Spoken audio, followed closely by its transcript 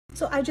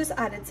So I just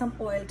added some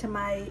oil to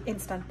my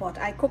instant pot.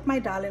 I cook my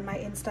dal in my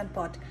instant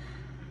pot,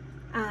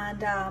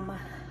 and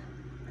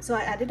so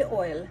I added the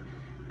oil,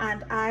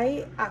 and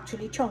I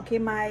actually chunky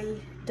my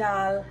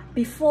dal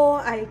before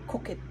I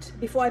cook it,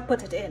 before I put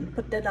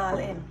the dal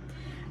in.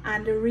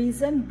 And the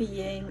reason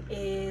being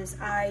is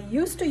I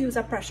used to use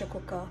a pressure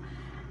cooker,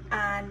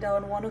 and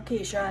on one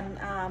occasion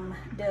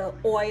the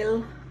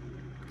oil,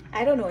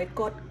 I don't know, it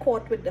got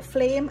caught with the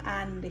flame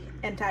and the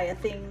entire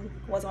thing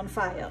was on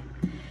fire.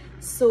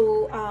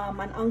 So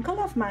an uncle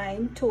of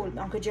mine told,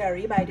 Uncle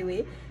Jerry, by the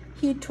way,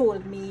 he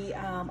told me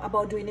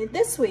about doing it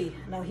this way.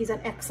 Now he's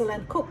an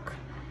excellent cook.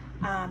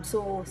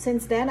 So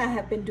since then I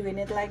have been doing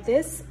it like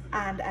this,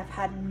 and I've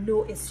had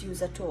no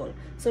issues at all.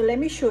 So let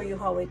me show you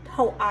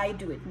how I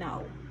do it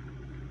now.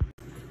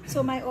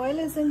 So my oil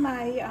is in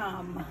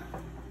my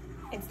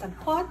instant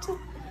pot.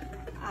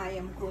 I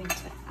am going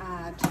to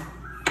add,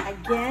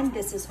 again,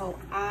 this is how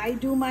I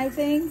do my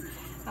thing.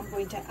 I'm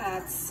going to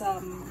add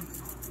some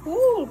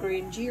whole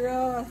grain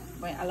jeera.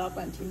 A lot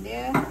went in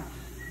there,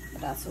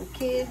 but that's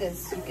okay.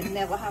 You can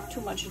never have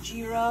too much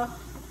jeera.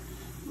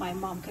 My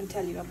mom can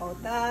tell you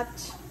about that.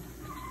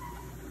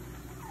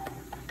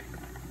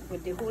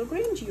 With the whole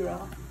grain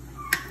jeera,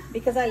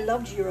 because I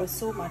love jeera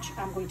so much,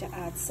 I'm going to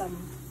add some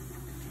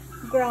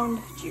ground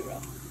jeera.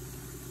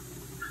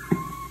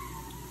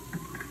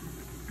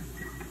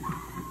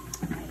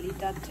 I leave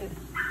that to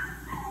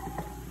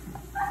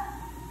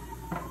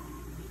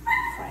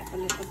fry up a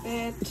little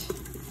bit.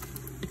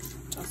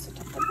 Toss it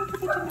up a little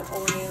bit in the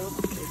oil.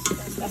 Okay, so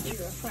that's that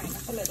jeera frying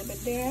up a little bit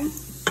there.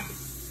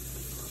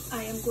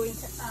 I am going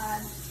to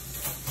add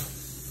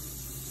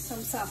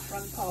some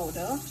saffron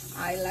powder.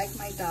 I like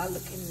my dal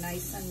looking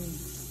nice and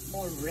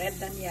more red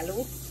than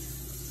yellow,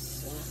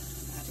 so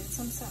adding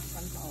some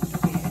saffron powder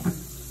there.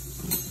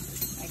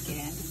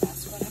 Again,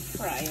 that's going to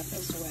fry up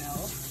as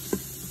well.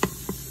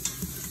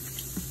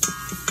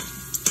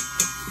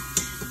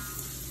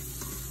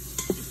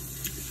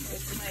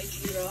 With my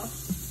jeera,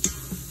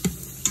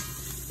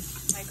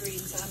 my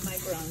greens and my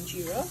ground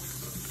jeera.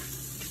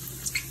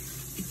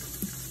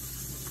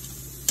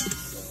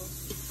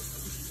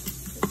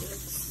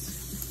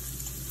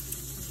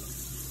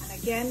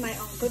 Again, my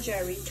Uncle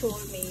Jerry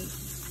told me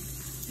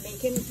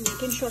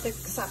making sure the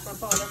saffron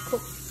powder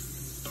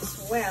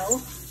cooks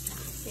well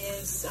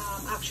is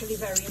actually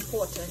very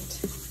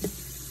important,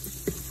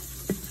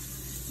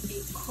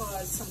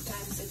 because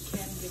sometimes it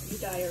can give you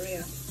diarrhea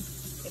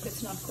if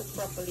it's not cooked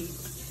properly.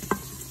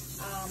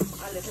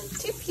 A little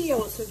tip he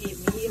also gave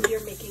me: if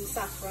you're making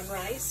saffron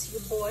rice, you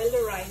boil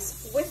the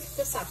rice with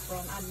the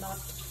saffron and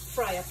not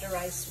fry up the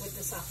rice with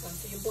the saffron.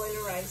 So you boil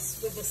the rice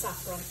with the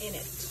saffron in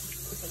it.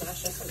 So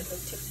that's just a little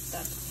tip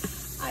that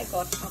I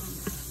got from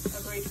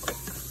a great cook.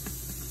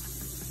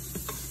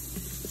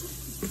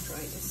 Fry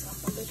this up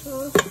a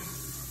little,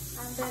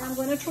 and then I'm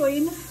going to throw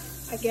in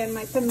again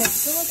my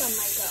pimentos and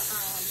my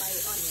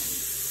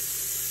onions.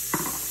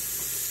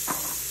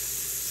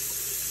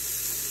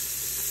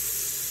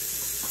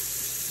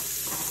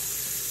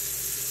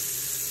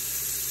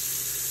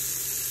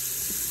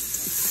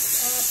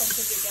 Up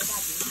until you get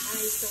that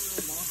nice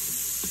aroma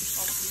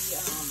of the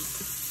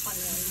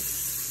onions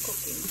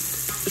cooking.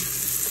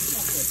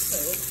 Okay, so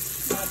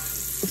that's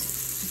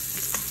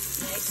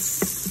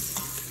nice,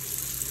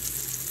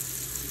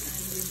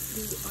 and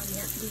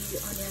the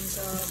onions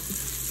are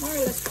more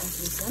or less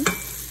translucent.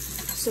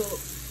 So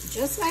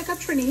just like a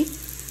Trini,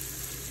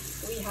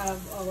 we have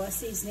our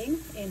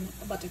seasoning in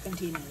butter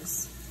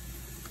containers.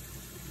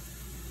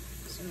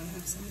 So I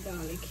have some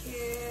garlic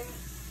here,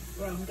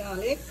 ground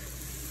garlic,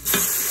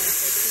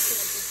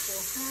 prepared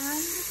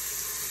beforehand,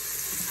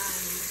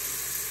 and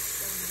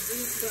some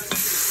these ground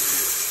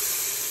seasoning.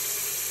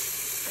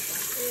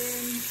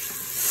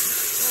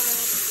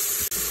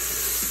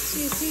 So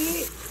you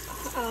see,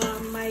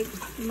 my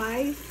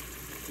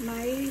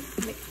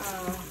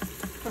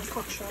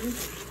concoction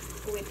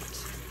with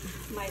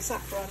my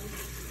saffron,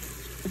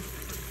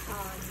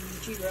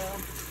 jeera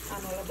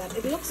and all of that,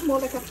 it looks more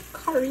like a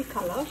curry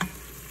color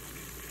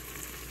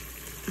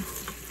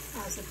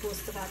as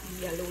opposed to that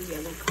yellow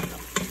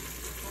color,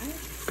 right?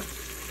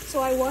 So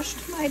I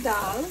washed my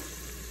dal,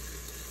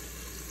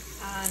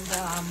 and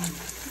I'm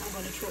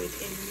going to throw it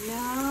in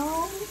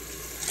now.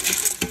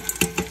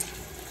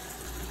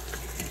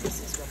 This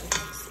is what it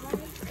looks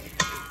like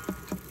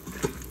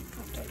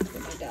after I threw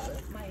my dal.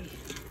 My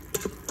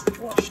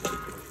washed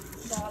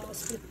dal with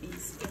split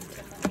peas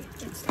into my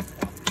instant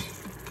pot.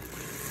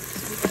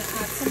 So I'm going to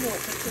add some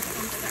water to it.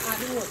 I'm going to add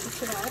water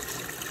to that.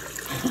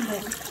 And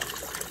then,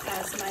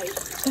 as my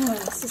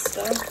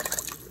sister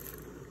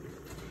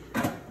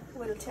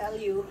will tell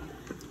you,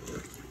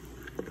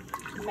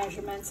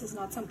 measurements is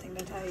not something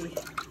that I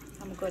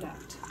am good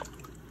at,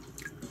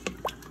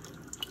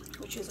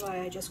 which is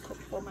why I just cook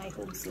for my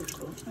home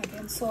circle.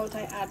 Again, salt,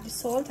 I add the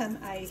salt, and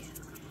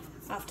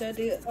after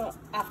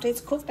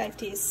it's cooked, I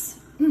taste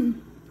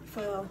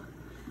for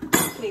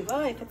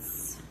flavor. If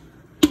it's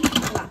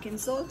lacking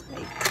salt,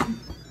 I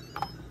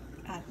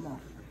add more.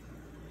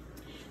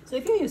 So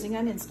if you're using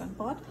an instant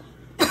pot,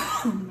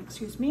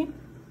 excuse me,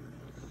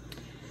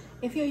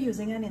 If you're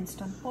using an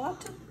Instant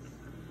Pot,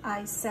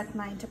 I set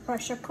mine to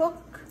pressure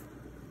cook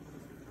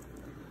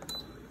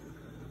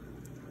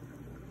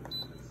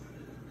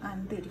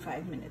and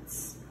 35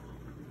 minutes.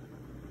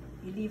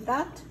 You leave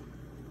that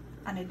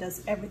and it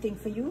does everything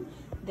for you.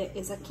 There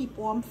is a keep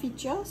warm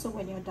feature, so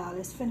when your dal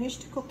is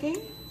finished cooking,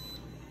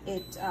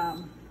 it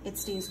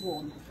stays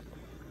warm.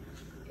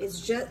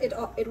 It's just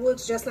it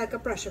works just like a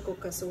pressure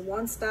cooker. So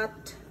once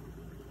that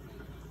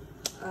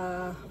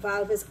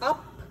valve is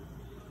up,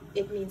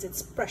 it means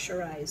it's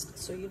pressurized,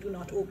 so you do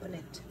not open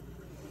it.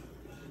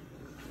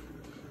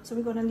 So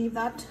we're going to leave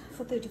that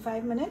for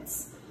 35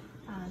 minutes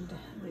and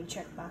we'll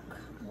check back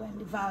when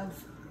the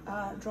valve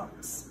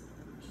drops.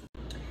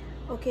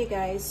 Okay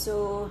guys,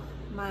 so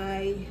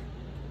my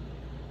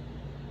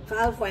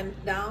valve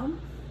went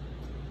down,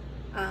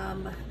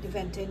 the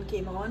venting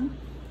came on,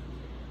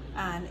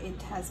 and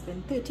it has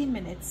been 13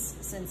 minutes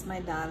since my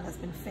dal has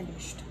been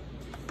finished.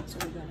 So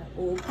we're going to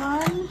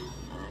open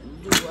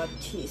and do a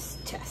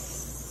taste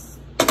test.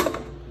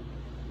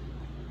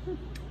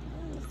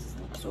 It's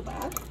not so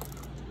bad.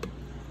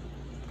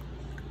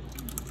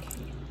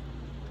 Okay.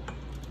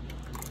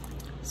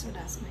 So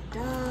that's my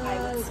dal.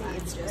 I would say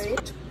it's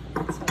great.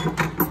 So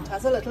it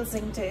has a little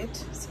zing to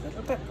it. It's a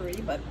little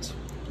peppery, but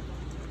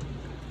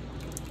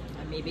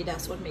maybe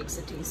that's what makes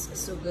it taste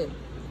so good,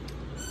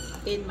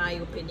 in my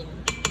opinion.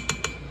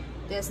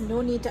 There's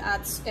no need to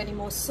add any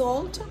more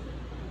salt.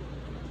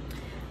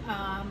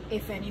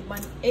 If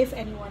anyone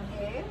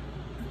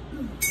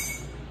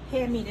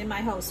here meaning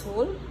my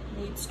household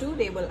needs to,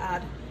 they will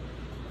add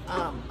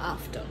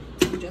after.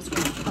 I'm just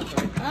going to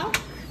cover it up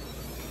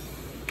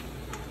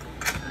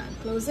and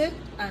close it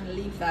and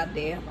leave that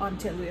there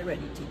until we're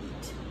ready to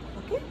eat.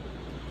 Okay,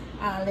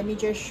 let me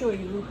just show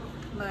you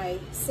my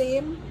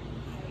same.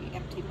 I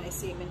emptied my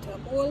same into a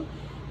bowl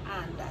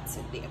and that's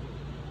it there.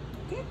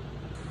 Okay,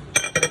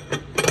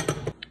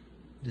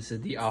 this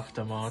is the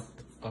aftermath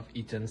of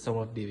eating some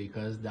of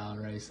Devika's dal,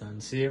 rice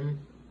and same.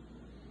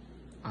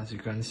 As you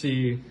can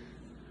see,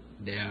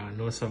 there are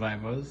no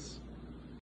survivors.